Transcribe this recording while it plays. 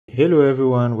Hello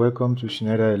everyone, welcome to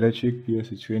Schneider Electric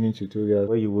PLC training tutorial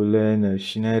where you will learn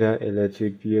Schneider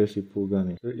Electric PLC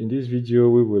programming. So in this video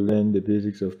we will learn the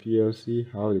basics of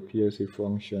PLC, how the PLC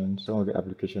functions, some of the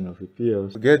application of a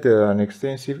PLC. To get an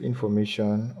extensive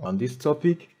information on this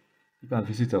topic, you can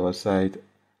visit our site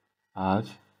at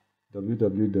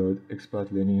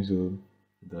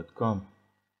www.expertlearningzone.com.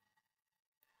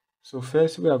 So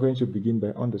first we are going to begin by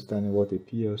understanding what a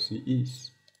PLC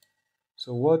is.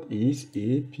 So what is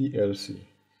a PLC?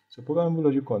 So programmable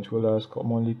logic controllers,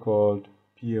 commonly called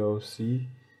PLC,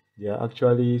 they are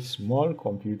actually small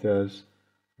computers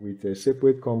with a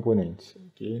separate components,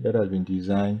 that has been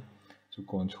designed to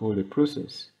control the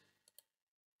process.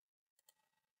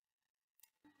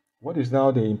 What is now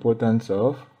the importance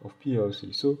of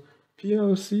PLC? So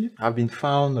PLC have been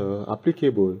found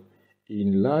applicable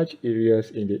in large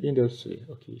areas in the industry.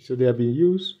 So they have been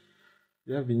used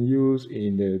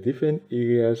in different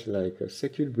areas like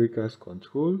circuit breakers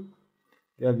control.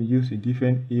 They have been used in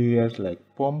different areas like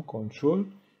pump control.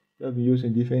 They have been used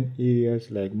in different areas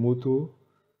like motor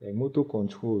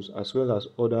controls, as well as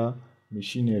other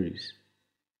machineries.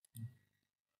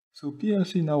 So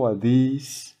PLC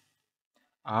nowadays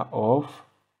are of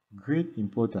great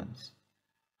importance,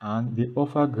 and they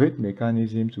offer great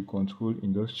mechanism to control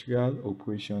industrial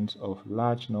operations of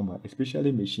large number,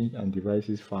 especially machines and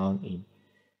devices found in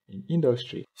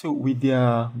industry. So with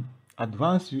their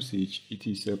advanced usage, it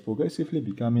is progressively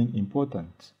becoming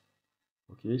important.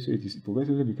 So it is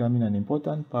progressively becoming an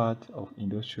important part of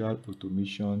industrial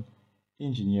automation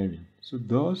engineering. So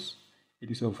thus,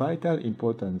 it is of vital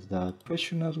importance that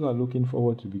professionals who are looking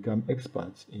forward to become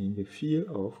experts in the field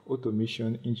of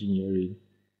automation engineering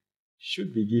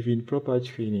should be given proper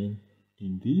training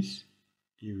in this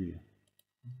area.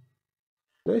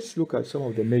 Let's look at some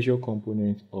of the major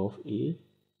components of a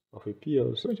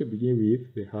PLC. So I'm going to begin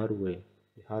with the hardware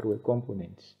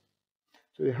components.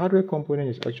 So the hardware component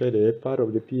is actually the part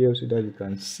of the PLC that you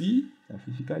can see, and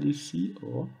physically see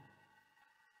or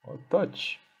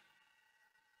touch.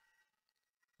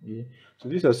 So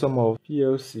these are some of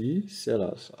PLC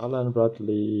sellers: Allen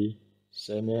Bradley,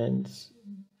 Siemens,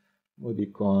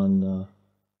 Modicon,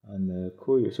 and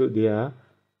Koyo. So there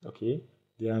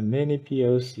are many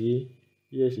PLC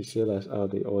sellers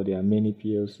out there, or there are many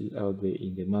PLC out there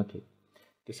in the market.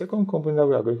 The second component that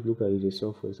we are going to look at is the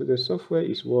software. So the software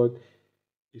is what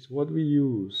we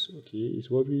use, it's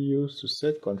what we use to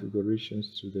set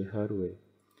configurations to the hardware,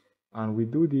 and we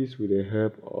do this with the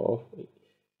help of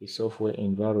a software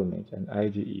environment, an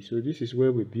IDE. So this is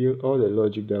where we build all the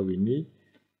logic that we need,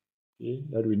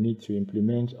 to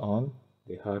implement on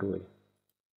the hardware.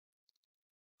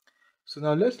 So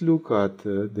now let's look at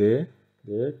the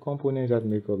components that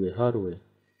make up the hardware.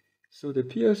 So the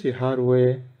PLC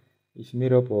hardware is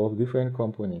made up of different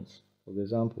components. For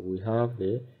example, we have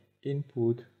the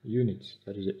input unit,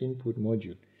 that is the input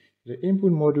module. The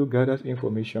input module gathers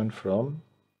information from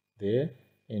the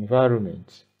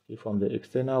environment, from the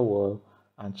external world,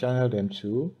 and channel them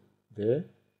to the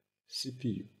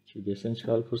CPU, to the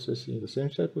central processing. The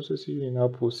central processing unit now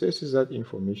processes that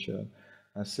information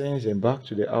and sends them back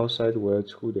to the outside world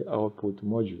through the output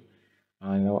module.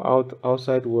 And our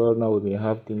outside world now, we may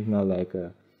have things now like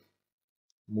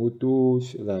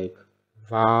motors, like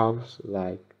valves,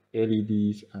 like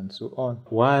LEDs, and so on.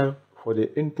 While for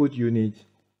the input unit,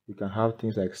 we can have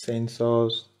things like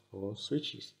sensors or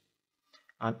switches.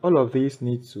 And all of these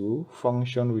need to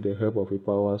function with the help of a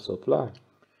power supply.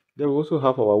 Then we also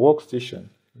have our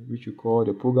workstation, which we call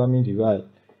the programming device,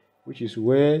 which is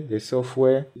where the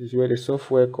software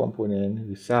component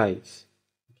resides.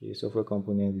 The software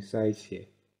component resides here.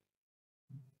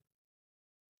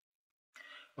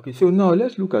 So now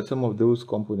let's look at some of those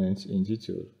components in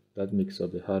detail that makes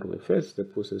up the hardware. First, the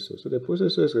processor. So the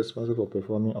processor is responsible for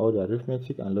performing all the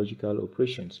arithmetic and logical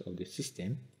operations of the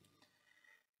system.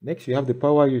 Next, we have the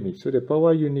power unit. So the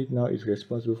power unit now is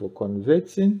responsible for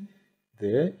converting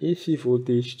the AC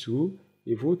voltage to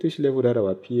a voltage level that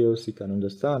our PLC can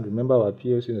understand. Remember, our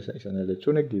PLC is an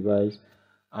electronic device,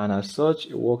 and as such,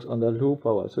 it works under low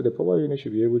power. So the power unit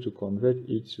should be able to convert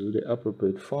it to the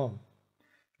appropriate form.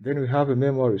 Then we have a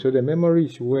memory. So the memory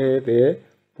is where the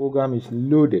program is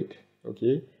loaded,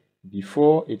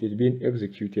 before it is being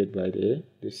executed by the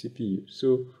CPU.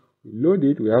 So we load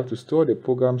it, we have to store the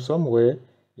program somewhere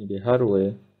in the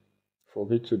hardware for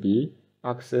it to be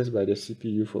accessed by the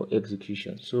CPU for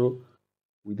execution. So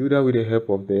we do that with the help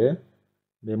of the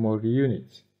memory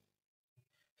unit.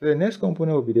 So the next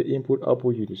component will be the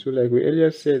input-output unit. So like we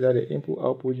earlier said, that the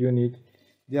input-output unit,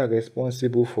 they are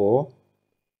responsible for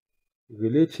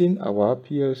relating our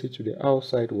PLC to the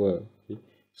outside world.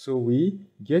 So we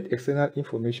get external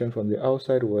information from the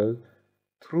outside world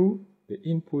through the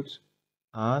input,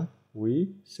 and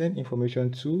we send information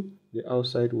to the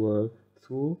outside world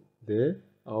through the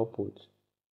output.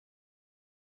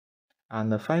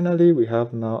 And finally, we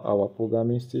have now our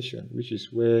programming station, which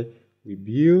is where we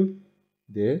build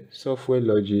the software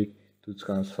logic to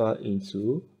transfer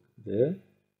into the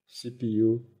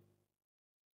CPU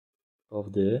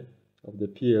of the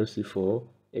PLC for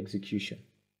execution.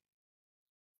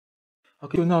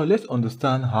 Okay, so now let's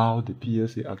understand how the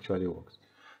PLC actually works.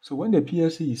 So when the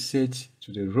PLC is set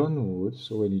to the run mode,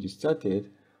 so when it is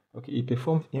started, okay, it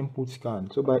performs input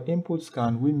scan. So by input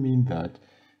scan, we mean that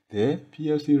the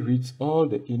PLC reads all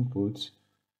the inputs,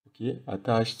 okay,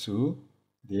 attached to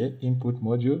the input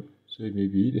module. So it may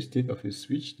be the state of a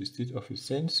switch, the state of a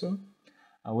sensor.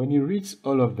 And when it reads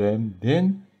all of them,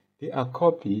 then they are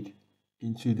copied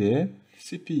into the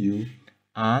CPU,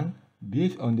 and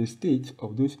based on the state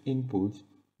of those inputs,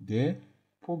 the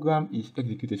program is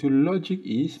executed. So logic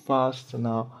is passed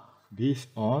now based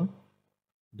on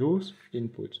those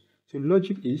inputs. So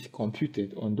logic is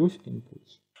computed on those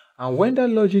inputs. And when that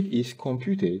logic is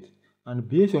computed, and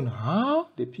based on how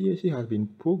the PLC has been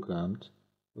programmed,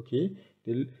 okay,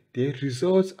 the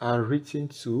results are written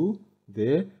to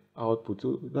the output.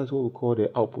 So that's what we call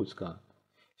the output scan.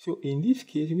 So in this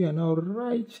case, we are now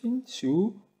writing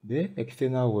to the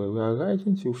external world. We are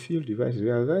writing to field devices.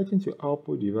 We are writing to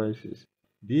output devices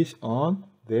based on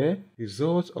the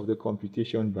results of the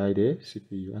computation by the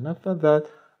CPU. And after that,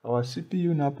 our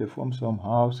CPU now performs some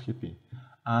housekeeping.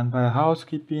 And by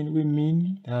housekeeping, we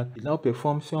mean that it now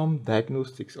performs some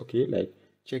diagnostics, okay, like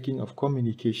checking of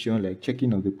communication, like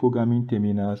checking of the programming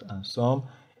terminals, and some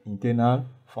internal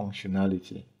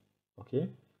functionality, okay.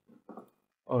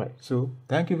 Alright, so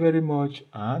thank you very much,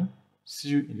 and see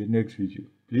you in the next video.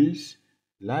 Please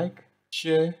like,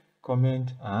 share,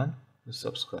 comment, and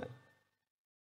subscribe.